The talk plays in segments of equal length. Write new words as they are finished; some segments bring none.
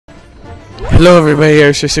Hello everybody,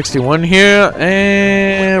 Airship61 here,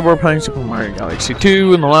 and we're playing Super Mario Galaxy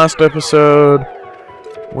 2. In the last episode,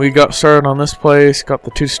 we got started on this place, got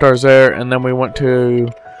the 2 stars there, and then we went to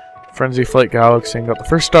Frenzy Flight Galaxy and got the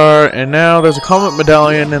 1st star, and now there's a comet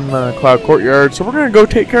medallion in the Cloud Courtyard, so we're going to go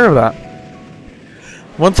take care of that.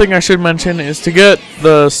 One thing I should mention is to get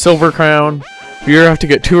the Silver Crown, you have to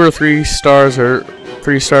get 2 or 3 stars, or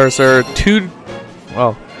 3 stars. There are 2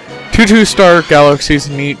 2-star galaxies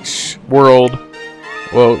in each world.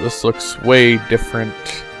 Whoa, this looks way different.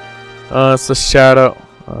 It's the shadow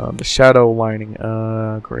lining.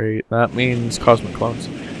 Great. That means cosmic clones.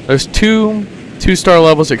 There's 2 2-star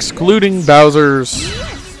levels excluding Bowser's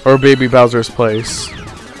or Baby Bowser's place.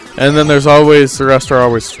 And then there's always, the rest are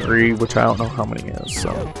always 3, which I don't know how many is,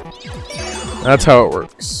 so that's how it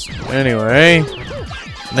works. Anyway,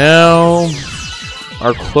 now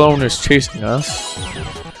our clone is chasing us.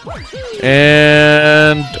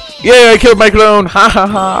 And yeah, I killed my clone! Ha ha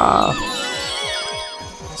ha!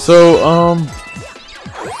 So,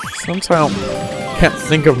 since I can't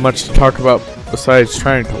think of much to talk about besides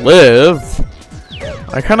trying to live,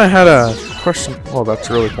 I kind of had a question. Well,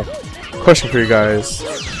 that's really cool. Question for you guys.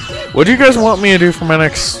 What do you guys want me to do for my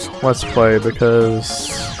next Let's Play?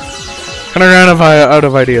 Because kind of ran out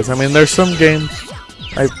of ideas. I mean, there's some games.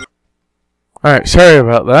 Alright, sorry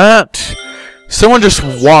about that. Someone just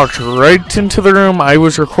walked right into the room I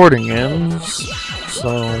was recording in,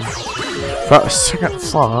 so second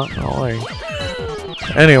thought. No way.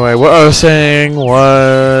 Anyway, what I was saying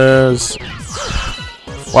was,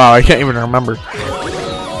 wow, I can't even remember.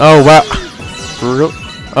 Oh wow, really?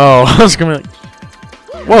 Oh, I was gonna be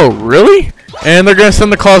like, whoa, really? And they're gonna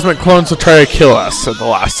send the cosmic clones to try to kill us at the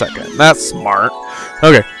last second. That's smart.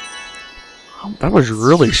 Okay, that was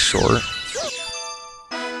really short.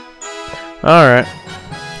 Alright.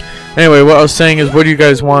 Anyway, what I was saying is, what do you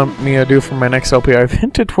guys want me to do for my next LP? I've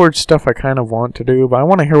hinted towards stuff I kind of want to do, but I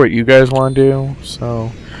want to hear what you guys want to do.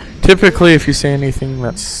 So, typically, if you say anything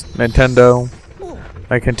that's Nintendo,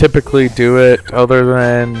 I can typically do it other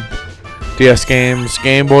than DS games,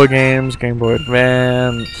 Game Boy Advance,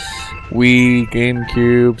 Wii,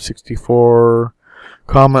 GameCube, 64,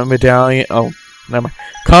 Comet Medallion. Oh, never mind.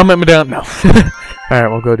 Comet Medallion. No. Alright,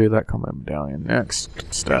 we'll go do that Comet Medallion next.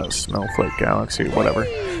 Snowflake Galaxy, whatever.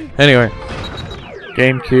 Anyway,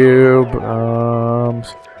 GameCube,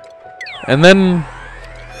 and then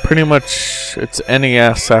pretty much it's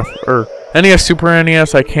NES or NES, Super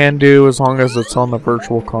NES I can do as long as it's on the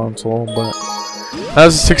Virtual Console, but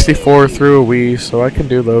that's a 64 through a Wii, so I can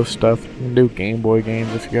do those stuff. I can do Game Boy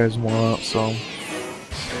games if you guys want, so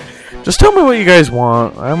just tell me what you guys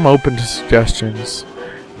want. I'm open to suggestions.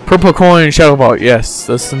 Purple coin, Shadow Ball, yes,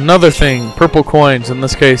 that's another thing. Purple coins, in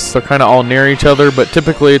this case, they're kind of all near each other, but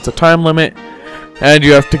typically it's a time limit, and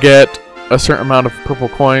you have to get a certain amount of purple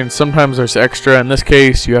coins. Sometimes there's extra. In this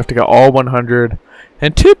case, you have to get all 100,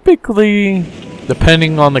 and typically,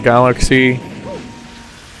 depending on the galaxy,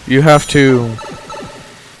 you have to,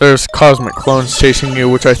 there's cosmic clones chasing you,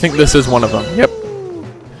 which I think this is one of them. Yep.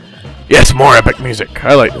 Yes, more epic music.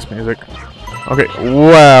 I like this music. Okay,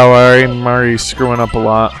 wow, I'm already screwing up a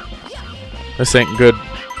lot. This ain't good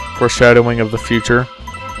foreshadowing of the future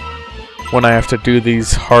when I have to do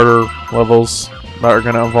these harder levels that are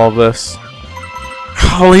going to involve this.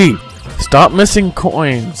 Golly, stop missing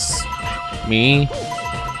coins. Me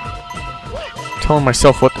telling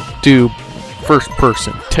myself what to do. First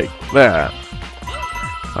person, take that.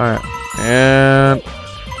 Alright, and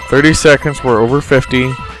 30 seconds, we're over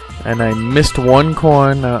 50. And I missed 1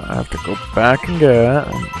 coin. Now I have to go back and get.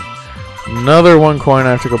 Another 1 coin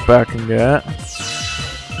I have to go back and get.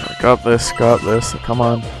 Got this. Come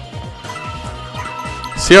on.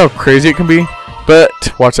 See how crazy it can be?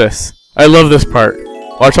 But watch this. I love this part.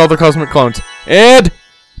 Watch all the cosmic clones. And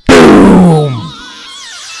boom!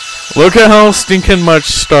 Look at how stinking much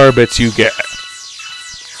star bits you get.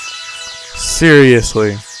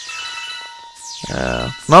 Seriously.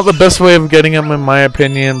 Not the best way of getting them in my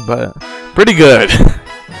opinion, but pretty good.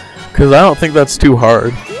 Because I don't think that's too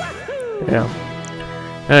hard. Yeah.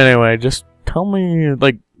 Anyway, just tell me,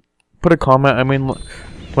 like, put a comment. I mean,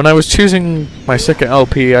 when I was choosing my second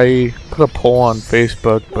LP, I put a poll on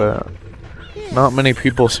Facebook, but not many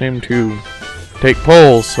people seem to take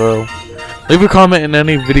polls, so leave a comment in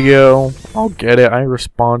any video. I'll get it. I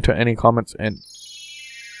respond to any comments and...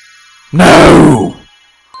 No!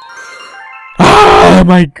 Oh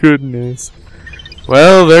my goodness.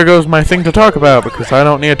 Well, there goes my thing to talk about, because I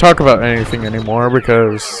don't need to talk about anything anymore,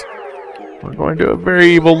 because we're going to a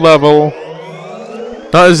very evil level.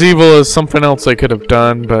 Not as evil as something else I could have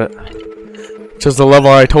done, but just the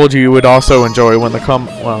level I told you would also enjoy when the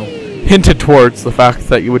hinted towards the fact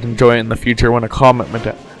that you would enjoy it in the future when a comet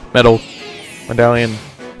medallion,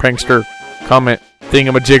 prankster, comet,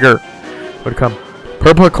 thingamajigger would come.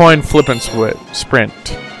 Purple coin flip and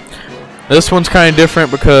sprint. This one's kind of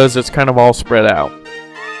different because it's kind of all spread out.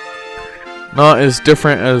 Not as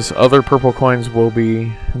different as other purple coins will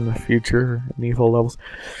be in the future in evil levels.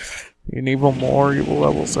 In evil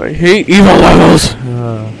levels. I hate evil levels!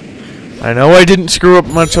 I know I didn't screw up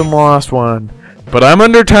much on the last one, but I'm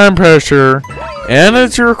under time pressure, and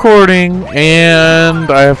it's recording,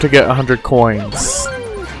 and I have to get 100 coins.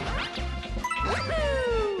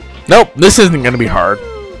 Nope, this isn't going to be hard.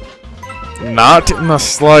 Not in the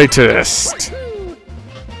slightest.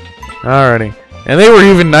 Alrighty. And they were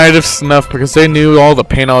even nice enough because they knew all the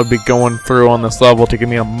pain I would be going through on this level to give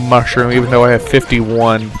me a mushroom, even though I have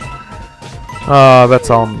 51. That's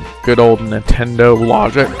all good old Nintendo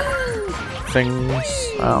logic things.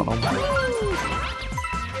 I don't know.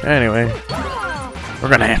 Anyway, we're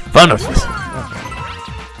gonna have fun with this.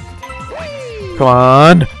 Come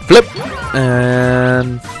on, flip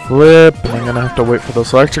and flip, and I'm gonna have to wait for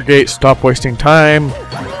those electric gates. Stop wasting time.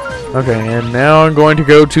 Okay, and now I'm going to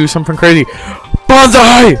go to something crazy.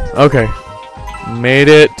 Bonsai! Okay. Made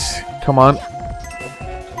it. Come on.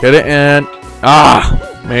 Get it and...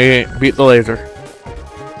 Made it. Beat the laser.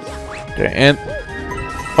 Okay, and...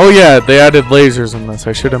 Oh yeah, they added lasers in this.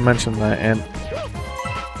 I should have mentioned that. And...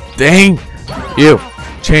 Dang! You!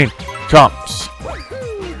 Chain chomps.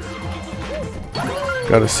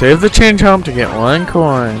 Gotta save the chain chomp to get 1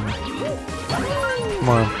 coin. Come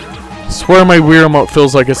on. I swear my Wii remote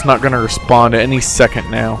feels like it's not gonna respond at any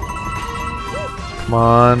second now. Come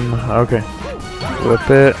on. Okay. Flip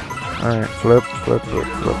it. Alright, flip it.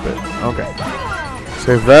 Okay.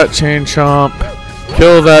 Save that chain chomp.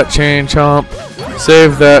 Kill that chain chomp.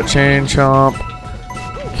 Save that chain chomp.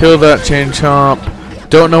 Kill that chain chomp.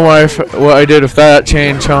 Don't know what I did with that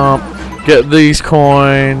chain chomp. Get these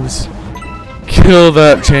coins. Kill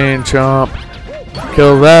that chain chomp.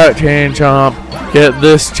 Kill that chain chomp. Get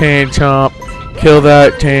this chain chomp. Kill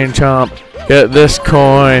that chain chomp. Get this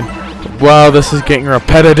coin. Wow, this is getting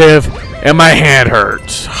repetitive, and my hand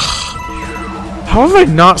hurts. How have I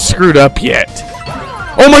not screwed up yet?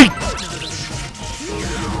 Oh my...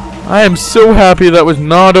 I am so happy that was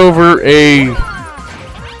not over a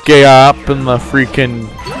gap in the freaking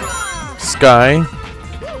sky.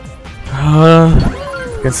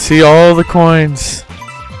 I can see all the coins.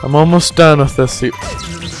 I'm almost done with this. I'm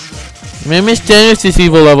almost done with this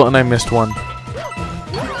evil level, and I missed one.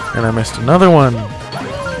 And I missed another one.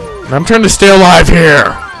 And I'm trying to stay alive here.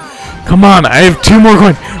 Come on, I have 2 more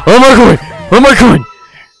coins. 1 more coin. 1 more coin.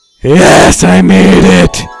 Yes, I made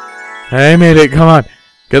it. I made it. Come on.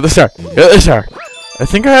 Get the star. Get the star. I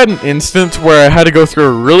think I had an instance where I had to go through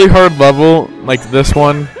a really hard level, like this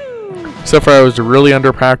one. Except for I was really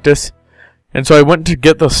under practice. And so I went to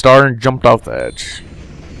get the star and jumped off the edge.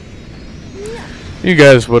 You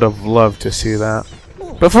guys would have loved to see that.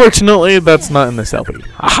 But fortunately, that's not in this LP.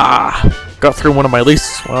 Aha! Got through one of my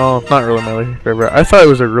least, well, not really my least favorite. I thought it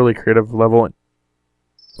was a really creative level.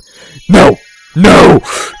 No! No!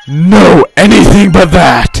 No! Anything but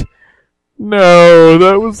that! No,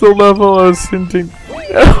 that was the level I was hinting.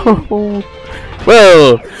 No.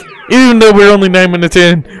 Well, even though we're only 9 minutes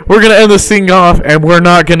in, we're gonna end this thing off, and we're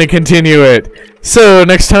not gonna continue it. So,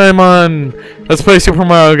 next time on Let's Play Super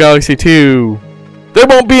Mario Galaxy 2, there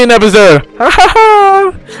won't be an episode! Ha ha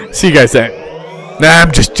ha! See you guys then. Nah,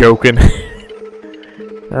 I'm just joking.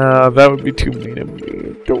 That would be too mean of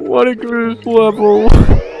me. Don't want to go to this level.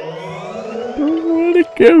 Don't want to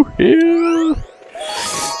go here.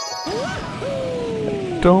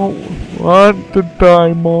 Don't want to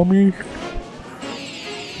die, Mommy.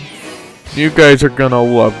 You guys are gonna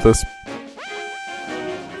love this.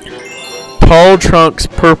 Paul Trunks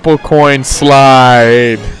purple coin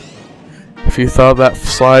slide. If you thought that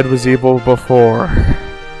slide was evil before.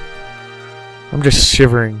 I'm just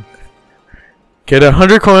shivering. Get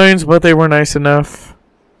 100 coins, but they were nice enough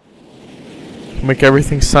to make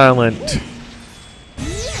everything silent.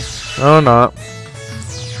 Oh, not.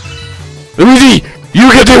 Luigi! You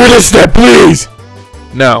can do this step, please!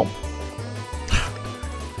 No.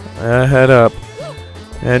 Head up.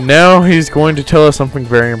 And now he's going to tell us something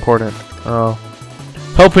very important. Oh.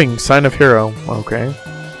 Helping, sign of hero. Okay.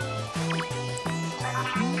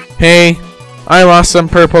 Hey, I lost some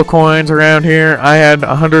purple coins around here. I had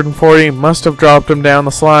 140. Must have dropped them down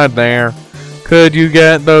the slide there. Could you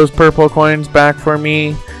get those purple coins back for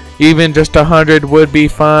me? Even just 100 would be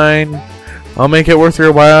fine. I'll make it worth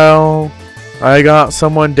your while. I got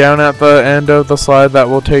someone down at the end of the slide that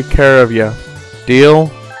will take care of you.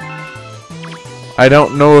 Deal? I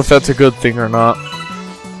don't know if that's a good thing or not.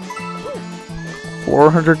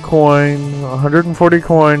 400 coins, 140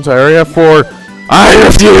 coins. I already have 4. I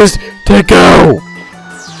refuse to go!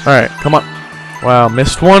 Alright, come on. Wow,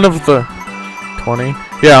 missed one of the 20.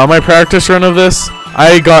 Yeah, on my practice run of this,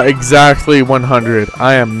 I got exactly 100.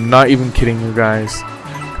 I am not even kidding you guys.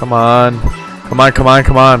 Come on. Come on, come on,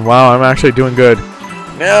 come on. Wow, I'm actually doing good.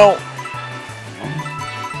 No!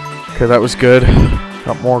 Okay, that was good.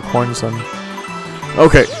 Got more coins than...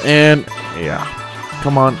 Okay, and... yeah.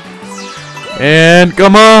 Come on. And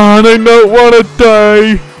come on! I don't want to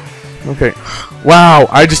die! Okay. Wow,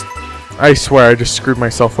 I swear I just screwed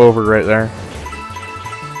myself over right there.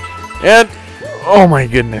 And... oh my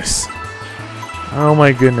goodness. Oh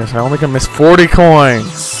my goodness, I only can miss 40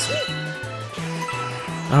 coins.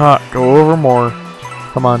 Go over more.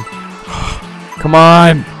 Come on. Come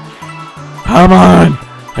on! Come on!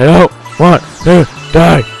 I don't want to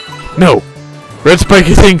die! No! Red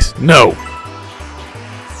spiky things! No!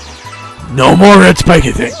 No more red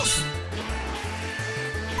spiky things!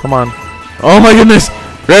 Come on. Oh my goodness!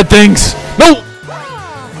 Red things! No!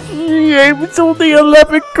 It's only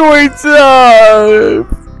 11 coins up!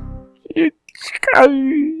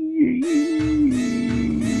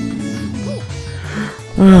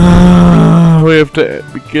 We have to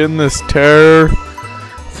begin this terror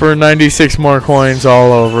for 96 more coins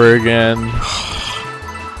all over again.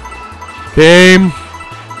 Game,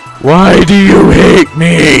 why do you hate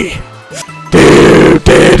me? Do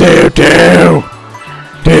do do do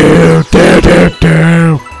do do do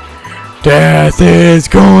do. Death is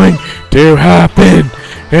going to happen,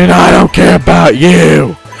 and I don't care about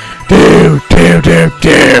you. Do do do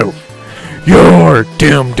do. You're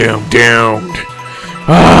doomed.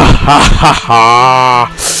 Ah ha ha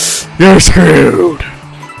ha! You're screwed.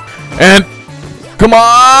 And come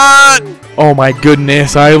on! Oh my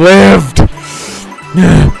goodness, I lived.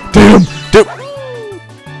 Doom.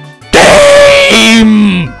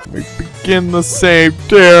 Game. We begin the same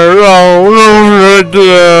terror all over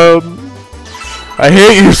again. I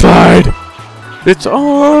hate you, Slide. It's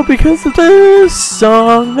all because of this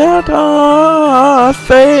song that I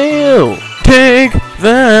fail. Take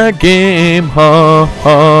the game, ha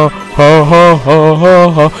ha ha ha ha ha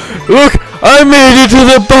ha. Look, I made it to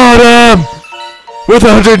the bottom with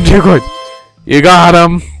 102 coins. You got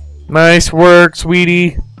him. Nice work,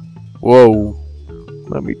 sweetie. Whoa.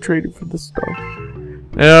 Let me trade it for this stuff.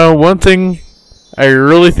 Now, one thing I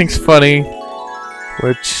really think's funny,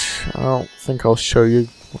 which I don't think I'll show you.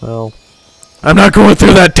 Well, I'm not going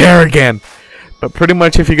through that tear again. But pretty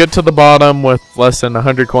much if you get to the bottom with less than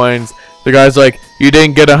 100 coins, the guy's like, you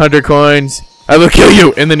didn't get 100 coins, I will kill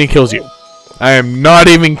you, and then he kills you. I am not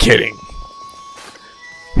even kidding.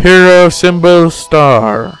 Hero, symbol,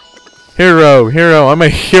 star. Hero, I'm a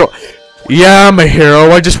hero. Yeah, I'm a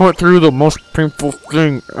hero. I just went through the most painful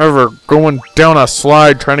thing ever, going down a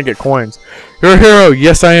slide trying to get coins. You're a hero.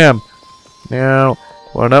 Yes, I am. Now,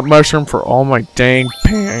 1-up mushroom for all my dang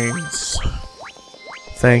pains.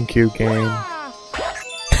 Thank you, game.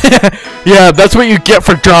 Yeah, that's what you get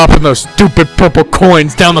for dropping those stupid purple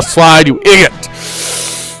coins down the slide, you idiot!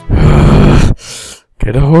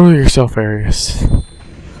 Get a hold of yourself, Arius.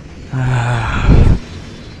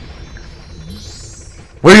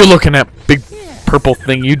 What are you looking at, big purple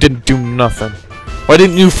thing? You didn't do nothing. Why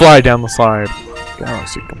didn't you fly down the slide?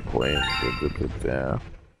 Galaxy complaint. Yeah.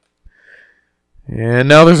 And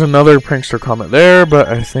now there's another prankster comment there, but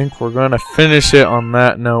I think we're gonna finish it on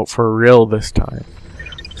that note for real this time.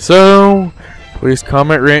 So, please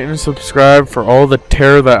comment, rate, and subscribe for all the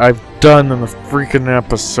terror that I've done in the freaking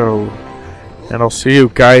episode. And I'll see you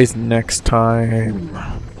guys next time.